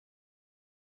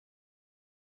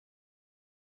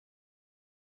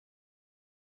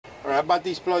Alright, I bought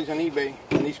these plugs on eBay,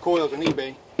 and these coils on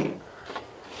eBay, and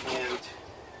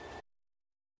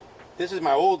this is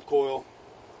my old coil,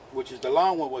 which is the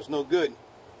long one, was no good.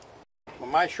 But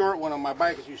my short one on my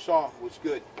bike, as you saw, was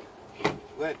good.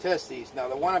 We're going to test these. Now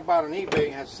the one I bought on eBay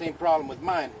has the same problem with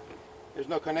mine. There's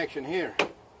no connection here.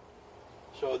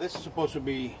 So this is supposed to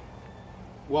be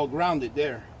well grounded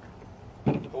there.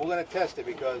 But we're going to test it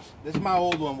because this is my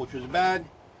old one, which was bad,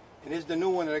 and this is the new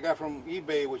one that I got from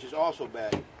eBay, which is also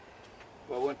bad.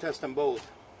 But we're going to test them both.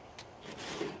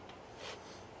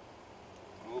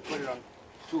 We'll put it on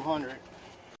 200.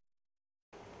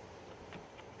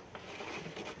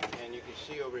 And you can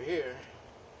see over here,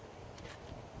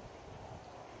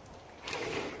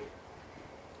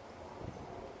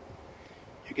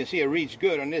 you can see it reads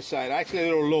good on this side. Actually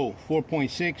a little low,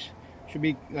 4.6. Should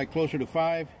be like closer to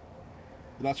 5.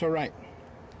 But that's alright.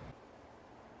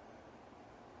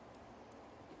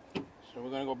 So we're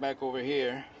going to go back over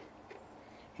here.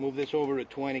 Move this over to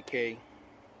 20K.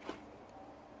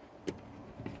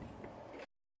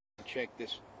 Check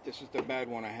this. This is the bad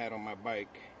one I had on my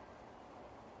bike.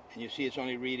 And you see it's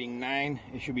only reading 9.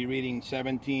 It should be reading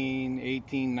 17,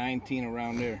 18, 19,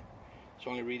 around there. It's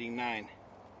only reading 9.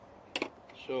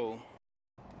 So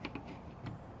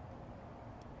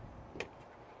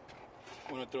I'm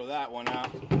going to throw that one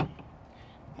out.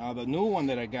 Now the new one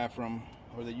that I got from,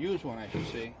 or the used one I should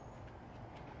say,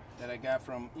 that I got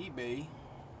from eBay,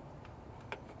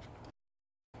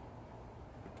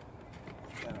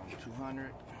 got on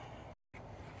 200,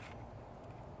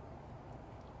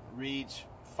 reads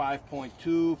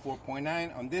 5.2,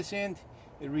 4.9. On this end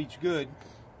it reads good,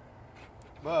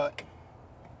 but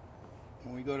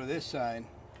when we go to this side,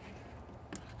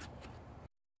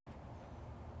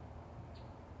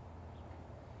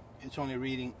 it's only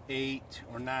reading 8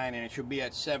 or 9, and it should be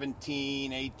at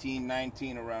 17, 18,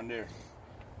 19, around there.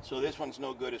 So this one's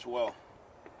no good as well.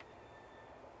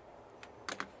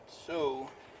 So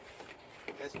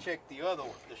let's check the other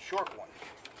one, the short one.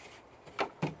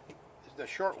 This is the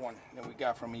short one that we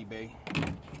got from eBay.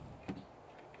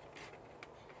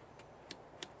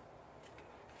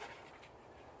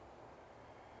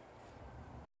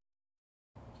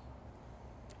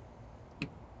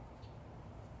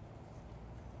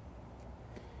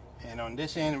 And on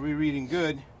this end we're reading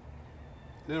good.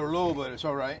 A little low, but it's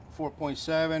alright.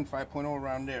 4.7, 5.0,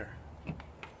 around there.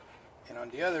 And on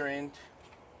the other end,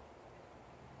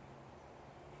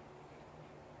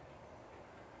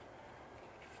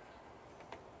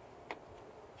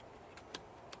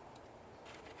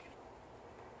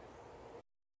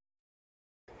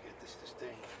 get this to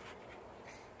stay.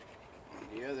 On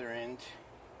the other end,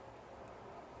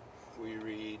 we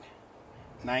read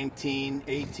 19,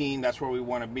 18. That's where we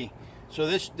want to be. So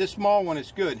this small one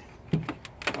is good.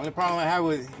 The only problem I have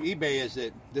with eBay is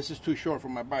that this is too short for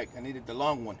my bike. I needed the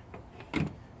long one.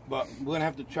 But we're going to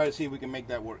have to try to see if we can make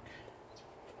that work.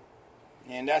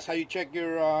 And that's how you check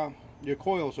your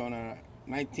coils on a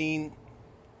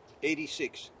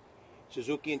 1986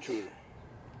 Suzuki Intruder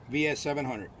VS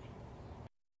 700.